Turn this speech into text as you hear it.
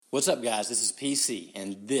What's up, guys? This is PC,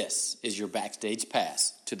 and this is your backstage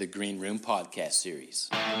pass to the Green Room podcast series.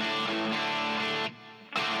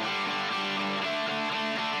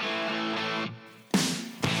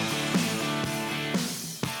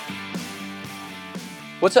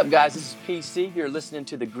 What's up, guys? This is PC. You're listening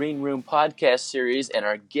to the Green Room podcast series, and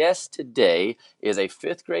our guest today is a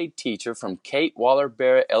fifth grade teacher from Kate Waller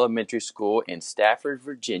Barrett Elementary School in Stafford,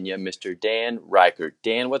 Virginia, Mr. Dan Reichard.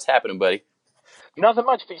 Dan, what's happening, buddy? Nothing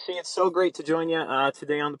much, PC. It's so great to join you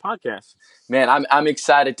today on the podcast. Man, I'm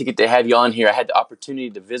excited to get to have you on here. I had the opportunity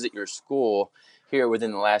to visit your school here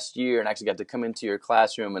within the last year and actually got to come into your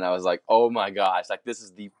classroom, and I was like, oh my gosh, like this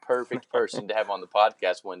is the perfect person to have on the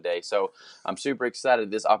podcast one day. So I'm super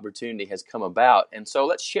excited this opportunity has come about. And so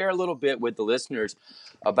let's share a little bit with the listeners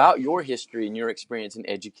about your history and your experience in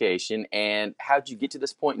education, and how did you get to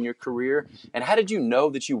this point in your career, and how did you know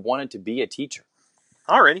that you wanted to be a teacher?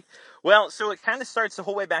 Alrighty. Well, so it kind of starts the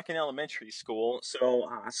whole way back in elementary school. So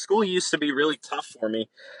school used to be really tough for me,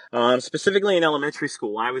 specifically in elementary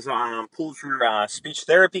school. I was pulled for speech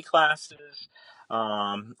therapy classes.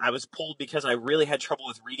 I was pulled because I really had trouble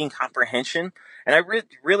with reading comprehension, and I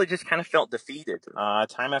really just kind of felt defeated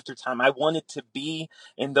time after time. I wanted to be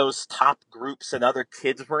in those top groups that other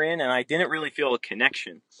kids were in, and I didn't really feel a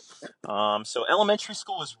connection. So elementary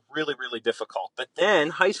school was really, really difficult. But then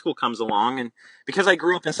high school comes along, and because I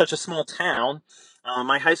grew up in such a small town,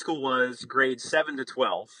 my high school was grades 7 to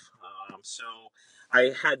 12. So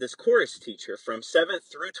I had this chorus teacher from 7th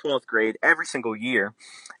through 12th grade every single year,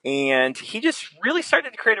 and he just really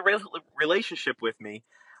started to create a relationship with me.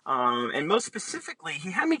 And most specifically,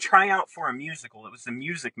 he had me try out for a musical. It was The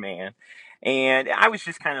Music Man, and I was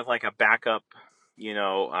just kind of like a backup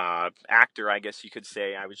actor, I guess you could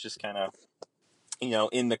say. I was just kind of,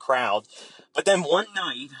 in the crowd. But then one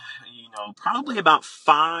night, probably about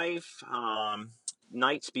five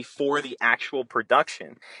nights before the actual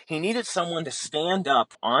production, he needed someone to stand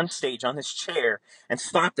up on stage on his chair and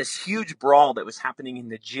stop this huge brawl that was happening in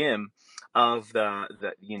the gym of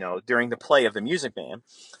during the play of The Music Man.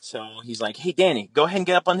 So he's like, "Hey, Danny, go ahead and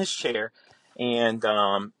get up on this chair and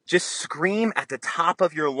just scream at the top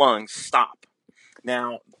of your lungs, stop."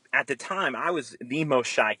 Now, at the time, I was the most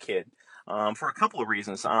shy kid for a couple of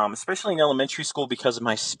reasons, especially in elementary school because of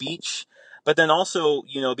my speech. But then also,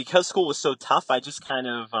 because school was so tough, I just kind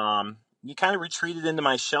of retreated into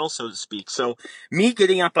my shell, so to speak. So me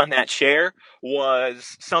getting up on that chair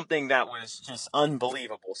was something that was just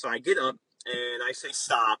unbelievable. So I get up and I say,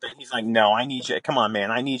 stop. And he's like, no, I need you. Come on, man.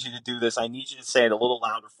 I need you to do this. I need you to say it a little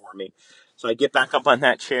louder for me. So I get back up on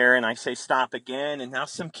that chair and I say, stop again. And now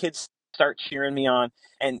some kids start cheering me on.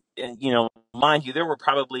 And mind you, there were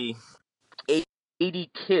probably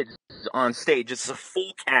 80 kids on stage. It's a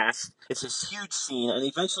full cast. It's this huge scene. And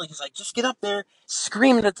eventually he's like, just get up there,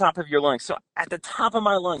 scream at the top of your lungs. So at the top of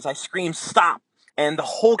my lungs, I scream, stop. And the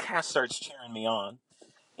whole cast starts cheering me on.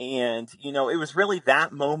 And, it was really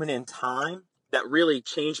that moment in time that really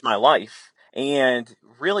changed my life and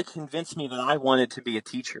really convinced me that I wanted to be a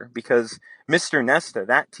teacher, because Mr. Nesta,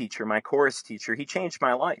 that teacher, my chorus teacher, he changed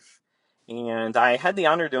my life. And I had the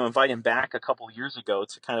honor to invite him back a couple years ago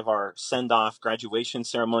to kind of our send-off graduation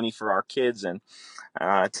ceremony for our kids, and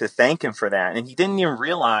to thank him for that. And he didn't even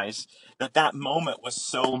realize that moment was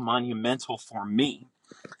so monumental for me.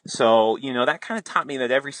 So, that kind of taught me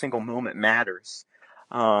that every single moment matters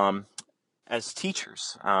as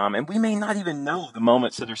teachers. And we may not even know the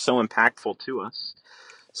moments that are so impactful to us.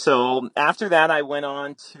 So after that, I went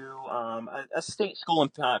on to a state school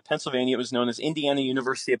in Pennsylvania. It was known as Indiana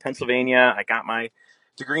University of Pennsylvania. I got my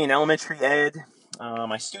degree in elementary ed.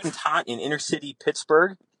 My student taught in inner city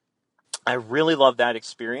Pittsburgh. I really loved that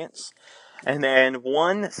experience. And then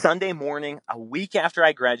one Sunday morning, a week after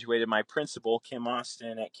I graduated, my principal, Kim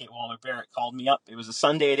Austin at Kate Waller Barrett, called me up. It was a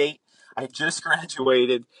Sunday at 8. I had just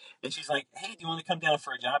graduated, and she's like, "Hey, do you want to come down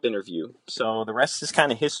for a job interview?" So the rest is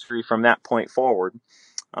kind of history from that point forward.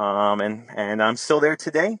 And I'm still there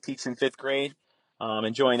today, teaching fifth grade,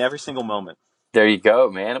 enjoying every single moment. There you go,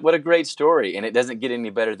 man. What a great story. And it doesn't get any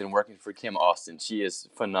better than working for Kim Austin. She is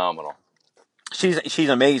phenomenal. She's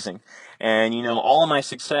amazing. And, all of my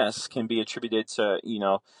success can be attributed to,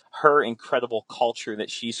 her incredible culture that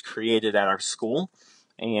she's created at our school,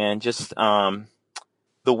 and just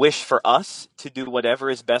the wish for us to do whatever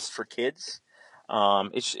is best for kids.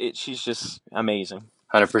 She's just amazing.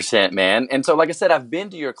 100%, man. And so, like I said, I've been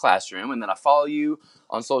to your classroom, and then I follow you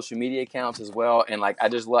on social media accounts as well. And like, I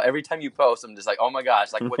just love every time you post, I'm just like, oh my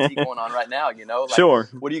gosh, like what's he going on right now? Like, Sure.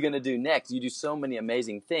 What are you going to do next? You do so many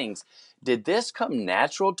amazing things. Did this come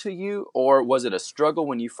natural to you, or was it a struggle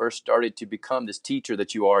when you first started to become this teacher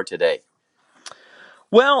that you are today?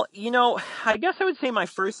 Well, I guess I would say my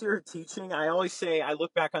first year of teaching, I always say I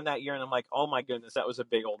look back on that year and I'm like, oh my goodness, that was a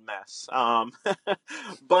big old mess.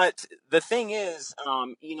 But the thing is,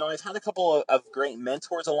 I've had a couple of great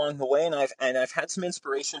mentors along the way, and I've had some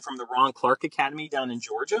inspiration from the Ron Clark Academy down in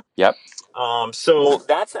Georgia. Yep. So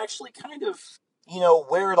that's actually kind of,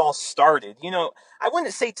 where it all started. I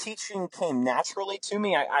wouldn't say teaching came naturally to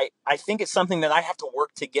me. I think it's something that I have to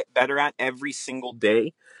work to get better at every single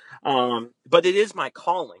day. But it is my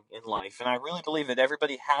calling in life, and I really believe that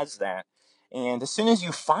everybody has that. And as soon as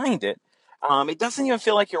you find it, it doesn't even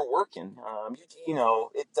feel like you're working.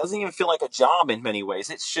 It doesn't even feel like a job in many ways.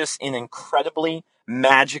 It's just an incredibly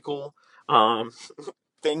magical um,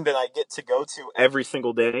 thing that I get to go to every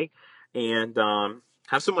single day and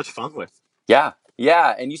have so much fun with. Yeah.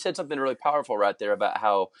 Yeah. And you said something really powerful right there about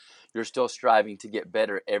how you're still striving to get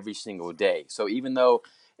better every single day. So even though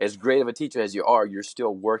as great of a teacher as you are, you're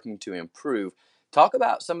still working to improve. Talk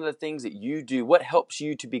about some of the things that you do. What helps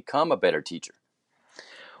you to become a better teacher?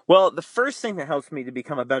 Well, the first thing that helps me to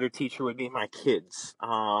become a better teacher would be my kids.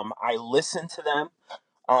 I listen to them.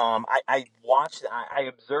 I watch, I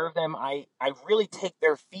observe them. I really take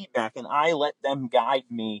their feedback and I let them guide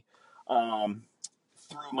me um,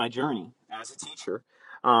 through my journey as a teacher.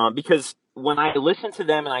 Because when I listen to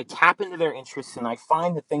them and I tap into their interests and I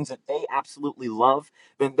find the things that they absolutely love,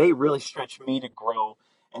 then they really stretch me to grow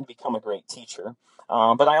and become a great teacher.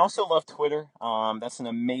 But I also love Twitter. That's an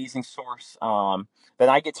amazing source that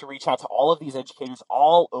I get to reach out to all of these educators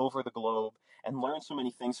all over the globe and learn so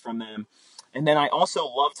many things from them. And then I also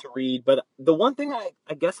love to read. But the one thing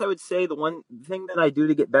I guess I would say, the one thing that I do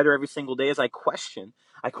to get better every single day is I question.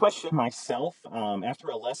 I question myself. After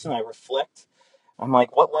a lesson, I reflect. I'm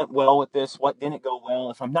like, what went well with this? What didn't go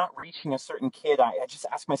well? If I'm not reaching a certain kid, I just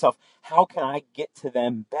ask myself, how can I get to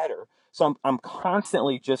them better? So I'm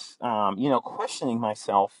constantly just, questioning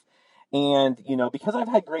myself. And, because I've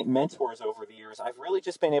had great mentors over the years, I've really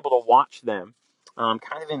just been able to watch them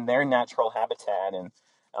kind of in their natural habitat.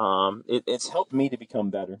 And it's helped me to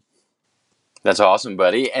become better. That's awesome,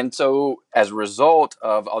 buddy. And so, as a result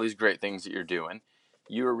of all these great things that you're doing,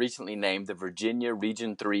 you were recently named the Virginia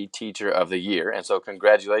Region 3 Teacher of the Year. And so,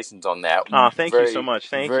 congratulations on that. Thank you so Very, much.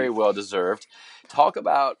 Thank very you. well deserved. Talk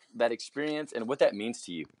about that experience and what that means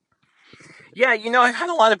to you. Yeah, I've had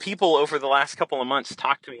a lot of people over the last couple of months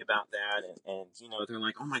talk to me about that, and they're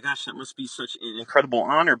like, "Oh my gosh, that must be such an incredible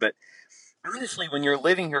honor." But honestly, when you're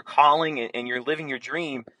living your calling and you're living your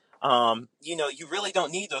dream, you really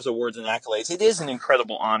don't need those awards and accolades. It is an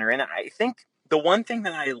incredible honor, and I think the one thing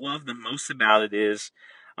that I love the most about it is,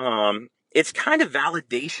 it's kind of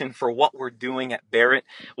validation for what we're doing at Barrett,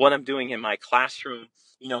 what I'm doing in my classroom.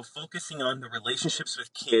 Focusing on the relationships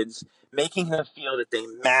with kids, making them feel that they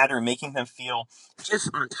matter, making them feel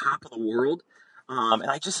just on top of the world. And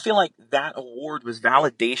I just feel like that award was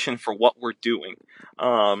validation for what we're doing.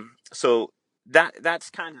 So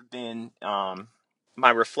that's kind of been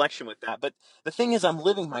my reflection with that. But the thing is, I'm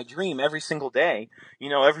living my dream every single day.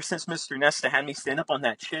 Ever since Mr. Nesta had me stand up on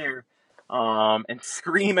that chair and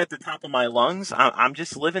scream at the top of my lungs, I'm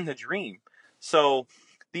just living the dream. So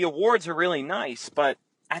the awards are really nice, but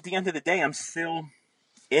at the end of the day, I'm still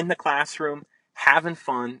in the classroom having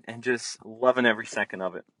fun and just loving every second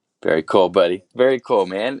of it. Very cool, buddy. Very cool,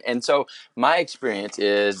 man. And so my experience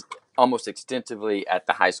is almost extensively at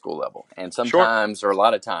the high school level. And Sure. sometimes, or a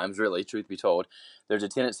lot of times, really, truth be told, there's a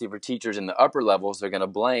tendency for teachers in the upper levels, they're going to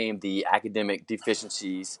blame the academic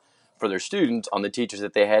deficiencies for their students on the teachers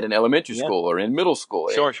that they had in elementary Yeah. school or in middle school.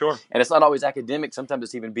 Sure. Sure. And it's not always academic. Sometimes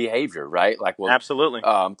it's even behavior, right? Like, well, Absolutely.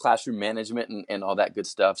 classroom management and all that good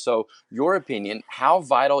stuff. So, your opinion, how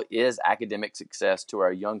vital is academic success to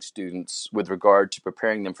our young students with regard to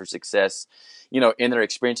preparing them for success, in their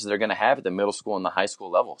experiences they're going to have at the middle school and the high school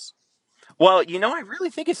levels? Well, I really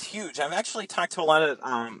think it's huge. I've actually talked to a lot of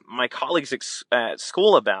my colleagues at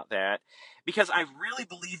school about that because I really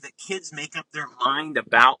believe that kids make up their mind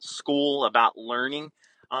about school, about learning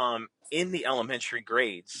in the elementary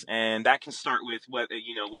grades, and that can start with whether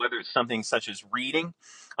it's something such as reading,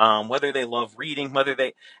 whether they love reading, whether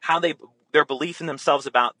they how they their belief in themselves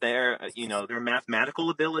about their mathematical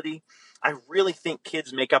ability. I really think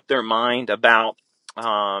kids make up their mind about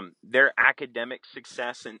their academic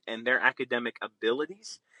success and their academic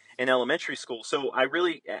abilities in elementary school. So I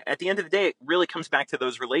really, at the end of the day, it really comes back to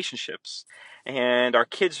those relationships. And our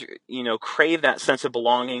kids, crave that sense of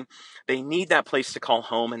belonging. They need that place to call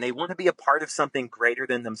home and they want to be a part of something greater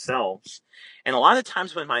than themselves. And a lot of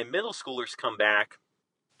times when my middle schoolers come back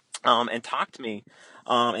and talk to me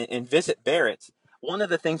and visit Barrett, one of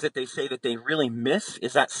the things that they say that they really miss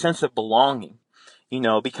is that sense of belonging.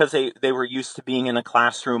 because they were used to being in a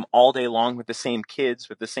classroom all day long with the same kids,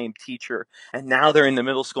 with the same teacher. And now they're in the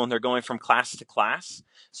middle school and they're going from class to class.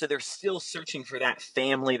 So they're still searching for that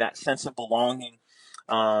family, that sense of belonging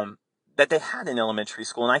um, that they had in elementary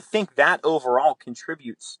school. And I think that overall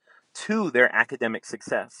contributes to their academic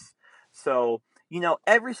success. So,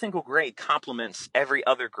 every single grade complements every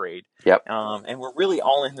other grade. Yep. And we're really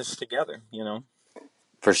all in this together.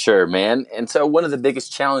 For sure, man. And so one of the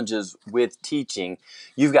biggest challenges with teaching,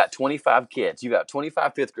 you've got 25 kids, you've got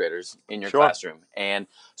 25 fifth graders in your Sure. classroom. And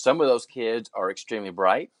some of those kids are extremely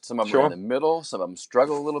bright. Some of them are in Sure. the middle. Some of them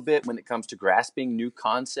struggle a little bit when it comes to grasping new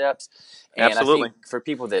concepts. And I Absolutely. think for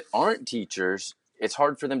people that aren't teachers, it's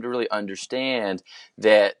hard for them to really understand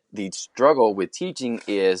that the struggle with teaching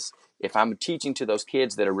is if I'm teaching to those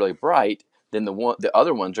kids that are really bright, then the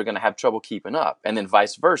other ones are going to have trouble keeping up, and then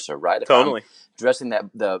vice versa, right? If I'm Totally. addressing that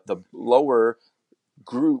the lower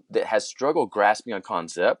group that has struggled grasping a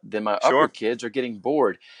concept, then my upper Sure. kids are getting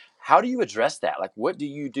bored. How do you address that? Like, what do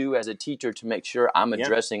you do as a teacher to make sure I'm Yeah.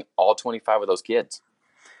 addressing all 25 of those kids?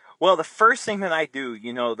 Well, the first thing that I do,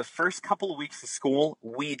 the first couple of weeks of school,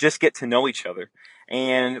 we just get to know each other.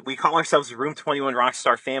 And we call ourselves the Room 21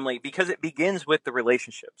 Rockstar family because it begins with the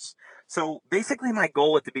relationships. So basically, my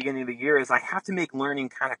goal at the beginning of the year is I have to make learning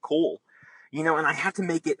kind of cool, and I have to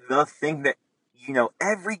make it the thing that,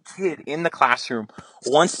 every kid in the classroom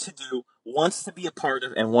wants to do, wants to be a part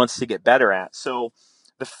of, and wants to get better at. So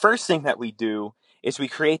the first thing that we do is we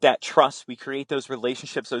create that trust, we create those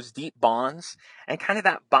relationships, those deep bonds and kind of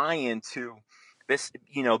that buy-in to this,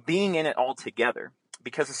 being in it all together.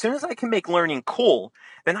 Because as soon as I can make learning cool,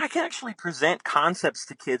 then I can actually present concepts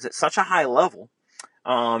to kids at such a high level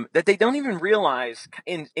that they don't even realize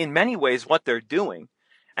in many ways what they're doing.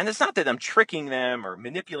 And it's not that I'm tricking them or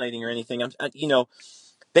manipulating or anything.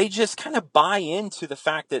 They just kind of buy into the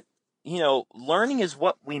fact that, learning is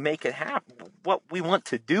what we make it happen, what we want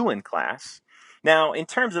to do in class. Now, in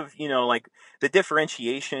terms of, like the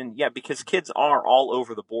differentiation, yeah, because kids are all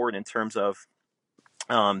over the board in terms of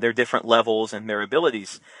their different levels and their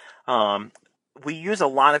abilities. Um, we use a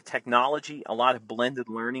lot of technology, a lot of blended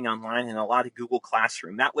learning online, and a lot of Google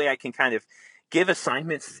Classroom. That way I can kind of give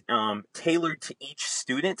assignments tailored to each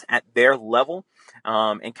student at their level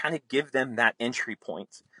and kind of give them that entry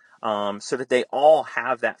point so that they all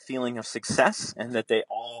have that feeling of success and that they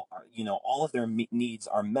all, all of their needs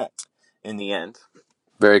are met in the end.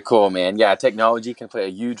 Very cool, man. Yeah, technology can play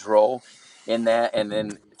a huge role in that. And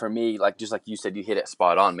then for me, like just like you said, you hit it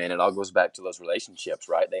spot on, man. It all goes back to those relationships,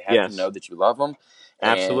 right? They have to Yes, know that you love them,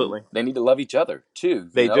 and absolutely. they need to love each other too,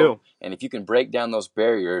 They do. And if you can break down those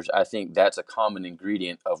barriers, I think that's a common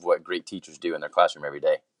ingredient of what great teachers do in their classroom every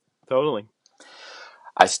day. Totally.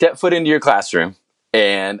 I stepped foot into your classroom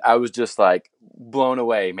and I was just like blown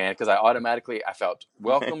away, man, because I felt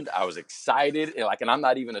welcomed. I was excited, and I'm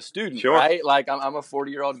not even a student, Sure. right? Like I'm a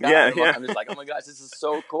 40-year-old guy. Yeah, yeah. I'm just like, oh my gosh, this is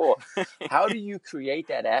so cool. How do you create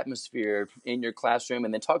that atmosphere in your classroom,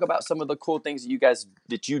 and then talk about some of the cool things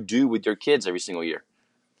that you do with your kids every single year?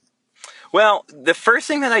 Well, the first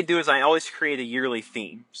thing that I do is I always create a yearly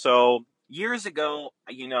theme. So years ago,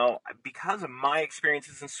 because of my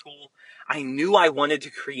experiences in school, I knew I wanted to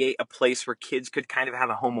create a place where kids could kind of have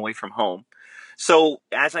a home away from home. So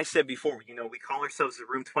as I said before, we call ourselves the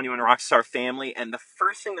Room 21 Rockstar family. And the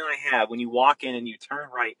first thing that I have when you walk in and you turn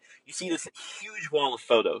right, you see this huge wall of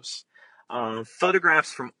photos.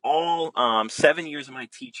 Photographs from all 7 years of my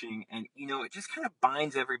teaching, and it just kind of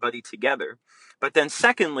binds everybody together. But then,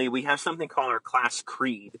 secondly, we have something called our class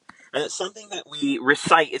creed, and it's something that we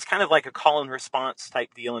recite. It's kind of like a call and response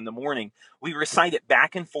type deal in the morning. We recite it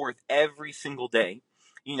back and forth every single day,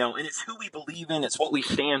 and it's who we believe in. It's what we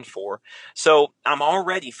stand for. So I'm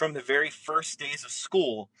already from the very first days of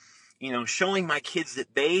school, showing my kids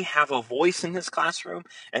that they have a voice in this classroom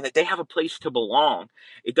and that they have a place to belong.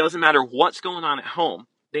 It doesn't matter what's going on at home.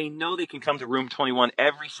 They know they can come to Room 21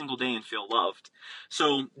 every single day and feel loved.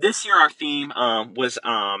 So this year our theme was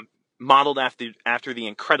modeled after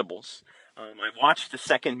The Incredibles. I watched the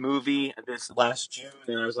second movie this last June,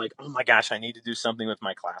 and I was like, oh my gosh, I need to do something with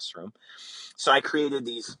my classroom. So I created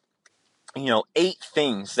these 8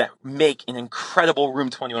 things that make an incredible Room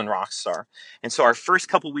 21 rock star. And so our first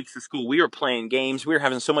couple weeks of school, we were playing games. We were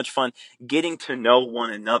having so much fun getting to know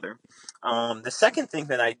one another. The second thing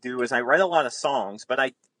that I do is I write a lot of songs, but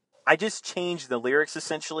I just change the lyrics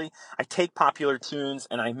essentially. I take popular tunes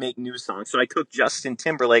and I make new songs. So I took Justin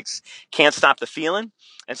Timberlake's Can't Stop the Feeling.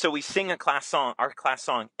 And so we sing our class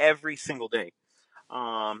song every single day.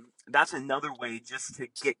 That's another way just to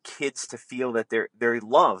get kids to feel that they're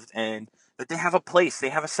loved and that they have a place, they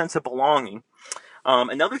have a sense of belonging.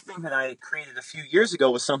 Another thing that I created a few years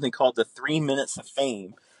ago was something called the 3 minutes of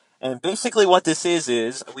fame. And basically what this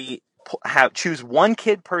is we choose one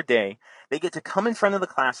kid per day. They get to come in front of the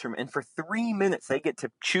classroom, and for 3 minutes, they get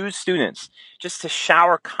to choose students just to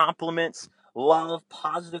shower compliments, love,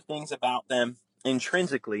 positive things about them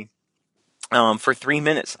intrinsically, for 3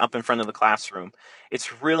 minutes up in front of the classroom.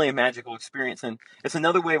 It's really a magical experience. And it's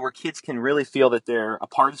another way where kids can really feel that they're a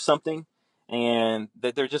part of something and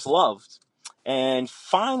that they're just loved. And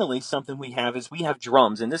finally, something we have is we have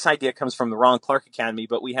drums. And this idea comes from the Ron Clark Academy,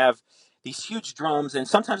 but we have these huge drums. And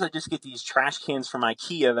sometimes I just get these trash cans from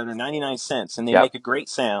IKEA that are 99 cents, and they Yep. make a great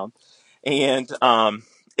sound. And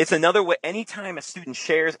it's another way, anytime a student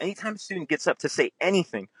shares, anytime a student gets up to say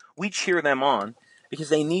anything, we cheer them on, because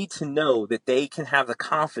they need to know that they can have the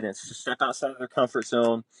confidence to step outside of their comfort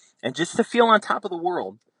zone and just to feel on top of the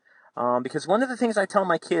world. Because one of the things I tell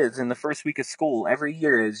my kids in the first week of school every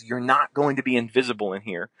year is, you're not going to be invisible in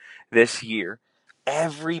here this year.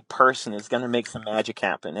 Every person is going to make some magic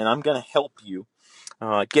happen, and I'm going to help you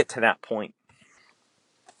get to that point.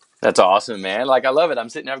 That's awesome, man. Like, I love it. I'm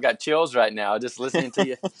sitting there, I've got chills right now just listening to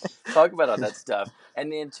you talk about all that stuff.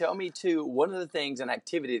 And then tell me too, one of the things, an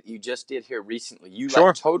activity that you just did here recently, you like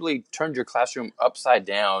Sure. totally turned your classroom upside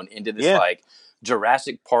down into this Yeah. like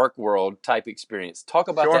Jurassic Park world type experience. Talk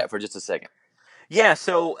about Sure. that for just a second. Yeah,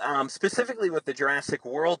 so specifically with the Jurassic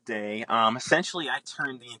World Day, essentially I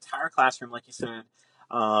turned the entire classroom, like you said.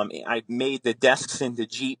 I made the desks into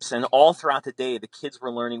Jeeps, and all throughout the day, the kids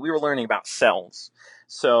were learning. We were learning about cells,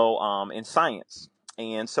 so in science.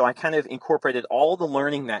 And so I kind of incorporated all the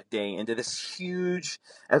learning that day into this huge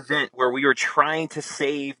event where we were trying to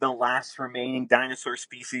save the last remaining dinosaur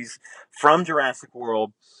species from Jurassic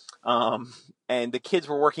World. Um, and the kids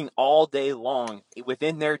were working all day long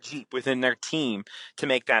within their Jeep, within their team, to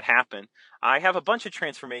make that happen. I have a bunch of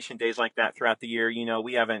transformation days like that throughout the year.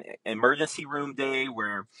 We have an emergency room day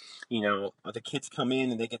where, the kids come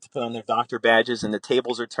in and they get to put on their doctor badges, and the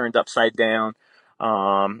tables are turned upside down.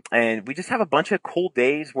 And we just have a bunch of cool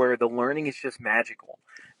days where the learning is just magical,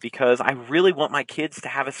 because I really want my kids to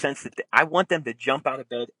have a sense that I want them to jump out of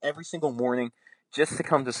bed every single morning just to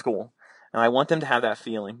come to school. And I want them to have that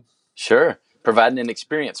feeling. Sure. Providing an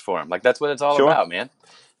experience for them. Like, that's what it's all Sure. about, man.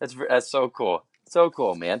 That's so cool. So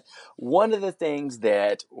cool, man. One of the things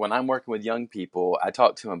that when I'm working with young people, I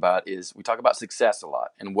talk to them about is we talk about success a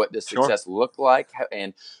lot, and what does Sure. success look like,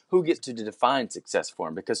 and who gets to define success for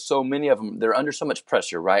them, because so many of them, they're under so much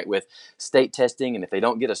pressure, right, with state testing, and if they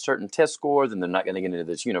don't get a certain test score, then they're not going to get into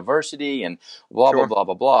this university, and blah, blah, Sure. blah,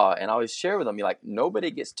 blah, blah. And I always share with them, you're like,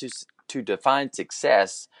 nobody gets to define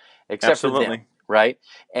success except for them. Absolutely. Right.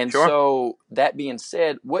 And Sure. so that being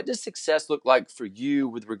said, what does success look like for you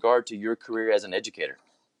with regard to your career as an educator?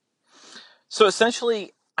 So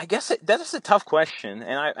essentially, I guess that is a tough question,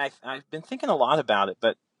 and I've been thinking a lot about it.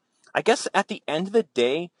 But I guess at the end of the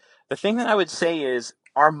day, the thing that I would say is,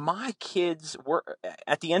 at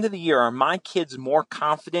the end of the year, are my kids more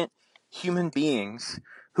confident human beings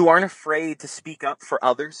who aren't afraid to speak up for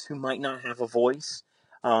others who might not have a voice,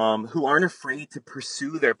 who aren't afraid to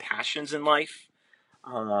pursue their passions in life?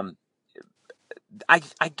 Um, I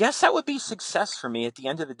guess that would be success for me at the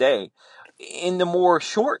end of the day. In the more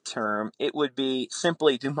short term, it would be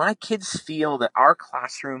simply, do my kids feel that our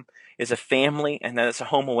classroom is a family and that it's a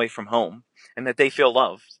home away from home and that they feel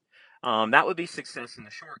loved? That would be success in the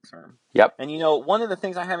short term. Yep. And, one of the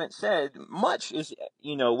things I haven't said much is,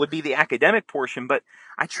 would be the academic portion, but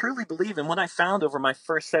I truly believe in what I found over my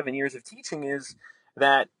first 7 years of teaching is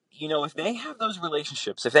that, if they have those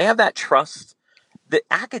relationships, if they have that trust, the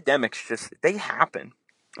academics they happen.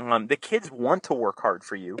 The kids want to work hard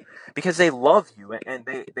for you because they love you, and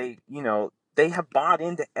they have bought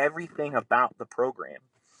into everything about the program.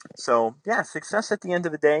 So yeah, success at the end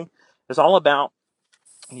of the day is all about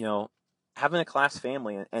you know having a class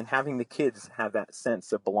family and having the kids have that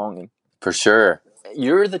sense of belonging. For sure.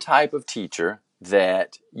 You're the type of teacher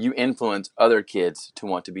that you influence other kids to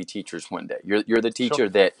want to be teachers one day. You're the Sure. teacher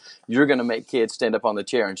that you're going to make kids stand up on the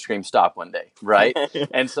chair and scream stop one day, right?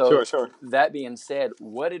 And so Sure. that being said,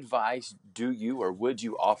 what advice do you or would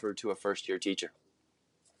you offer to a first year teacher?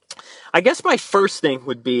 I guess my first thing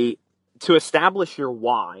would be to establish your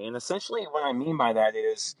why. And essentially what I mean by that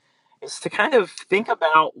is to kind of think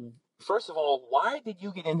about, first of all, why did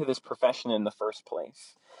you get into this profession in the first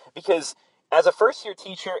place? Because as a first year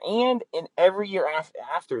teacher, and in every year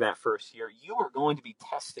after that first year, you are going to be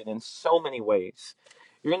tested in so many ways.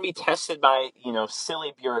 You're going to be tested by,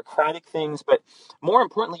 silly bureaucratic things, but more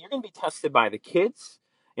importantly, you're going to be tested by the kids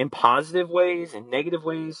in positive ways and negative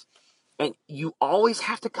ways. And you always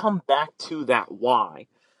have to come back to that why.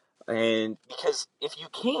 And because if you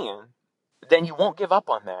can, then you won't give up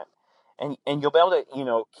on that, and you'll be able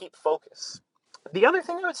to keep focus. The other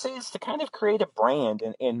thing I would say is to kind of create a brand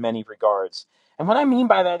in many regards. And what I mean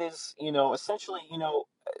by that is, essentially,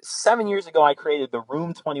 7 years ago, I created the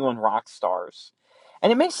Room 21 Rock Stars.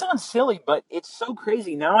 And it may sound silly, but it's so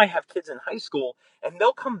crazy. Now I have kids in high school, and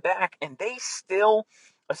they'll come back and they still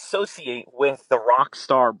associate with the rock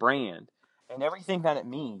star brand and everything that it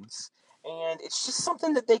means. And it's just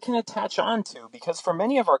something that they can attach on to, because for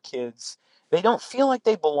many of our kids, they don't feel like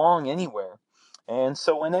they belong anywhere. And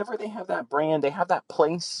so whenever they have that brand, they have that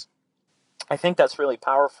place. I think that's really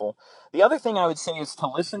powerful. The other thing I would say is to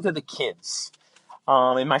listen to the kids.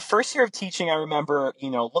 In my first year of teaching, I remember,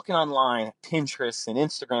 looking online at Pinterest and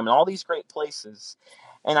Instagram and all these great places.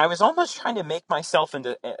 And I was almost trying to make myself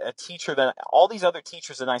into a teacher that all these other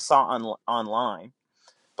teachers that I saw online.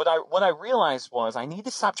 But what I realized was I need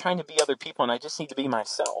to stop trying to be other people, and I just need to be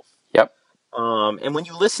myself. Yep. And when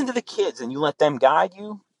you listen to the kids and you let them guide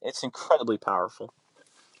you, it's incredibly powerful.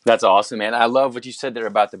 That's awesome, man. I love what you said there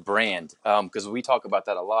about the brand, because we talk about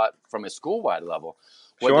that a lot from a school-wide level.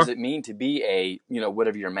 What does Sure. it mean to be a,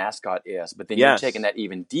 whatever your mascot is? But then you're taking Yes. that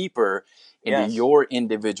even deeper into Yes. your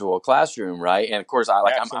individual classroom, right? And of course, I'm a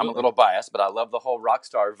Absolutely. little biased, but I love the whole rock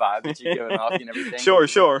star vibe that you're giving off and everything. Sure.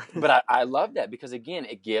 Sure. But I love that because, again,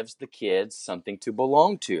 it gives the kids something to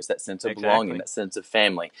belong to. It's that sense of belonging, Exactly. that sense of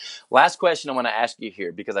family. Last question I want to ask you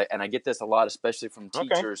here, because I get this a lot, especially from Okay.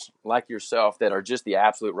 teachers like yourself that are just the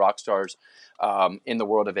absolute rock stars in the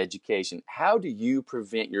world of education. How do you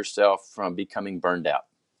prevent yourself from becoming burned out?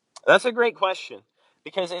 That's a great question,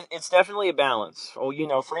 because it's definitely a balance.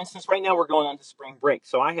 Oh, for instance, right now we're going on to spring break.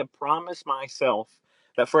 So I have promised myself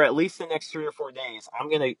that for at least the next 3 or 4 days, I'm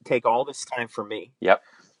going to take all this time for me. Yep.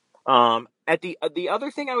 At the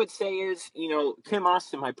other thing I would say is, Kim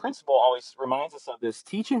Austin, my principal, always reminds us of this.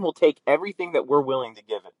 Teaching will take everything that we're willing to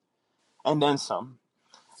give it, and then some.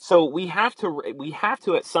 So we have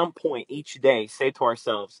to at some point each day say to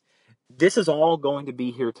ourselves, this is all going to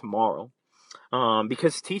be here tomorrow.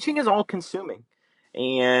 Because teaching is all consuming,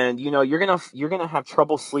 and you're gonna have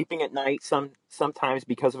trouble sleeping at night sometimes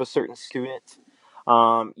because of a certain student.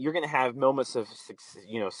 You're gonna have moments of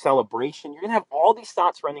celebration. You're gonna have all these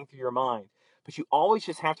thoughts running through your mind, but you always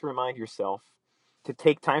just have to remind yourself to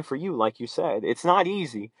take time for you. Like you said, it's not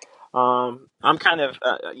easy. I'm kind of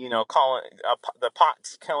calling the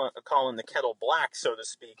pot's calling the kettle black, so to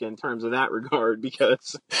speak, in terms of that regard,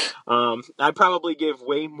 because I probably give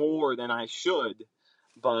way more than I should,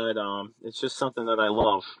 but it's just something that I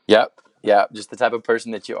love. Yep. Yeah, just the type of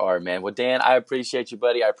person that you are, man. Well, Dan, I appreciate you,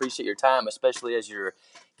 buddy. I appreciate your time, especially as you're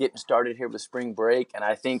getting started here with spring break. And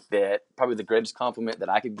I think that probably the greatest compliment that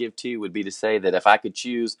I could give to you would be to say that if I could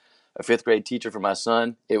choose a fifth grade teacher for my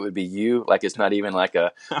son, it would be you. Like, it's not even like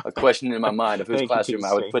a question in my mind of whose Thank you, classroom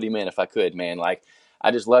I would PC. put him in if I could, man. Like,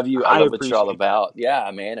 I just love you. I I love what you're all appreciate that. about.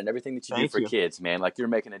 Yeah, man. And everything that you do Thank for you. kids, man. Like, you're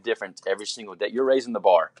making a difference every single day. You're raising the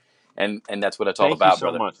bar. And that's what it's all Thank you about, so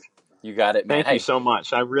brother. much. You got it, man. Thank you Hey, so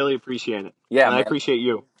much. I really appreciate it, yeah, and I man. appreciate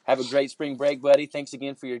you. Have a great spring break, buddy. Thanks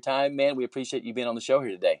again for your time, man. We appreciate you being on the show here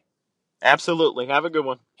today. Absolutely. Have a good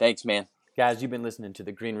one. Thanks, man. Guys, you've been listening to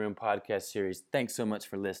the Green Room Podcast Series. Thanks so much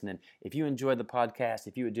for listening. If you enjoyed the podcast,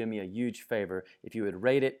 if you would do me a huge favor, if you would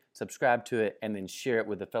rate it, subscribe to it, and then share it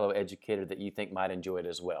with a fellow educator that you think might enjoy it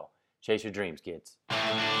as well. Chase your dreams, kids.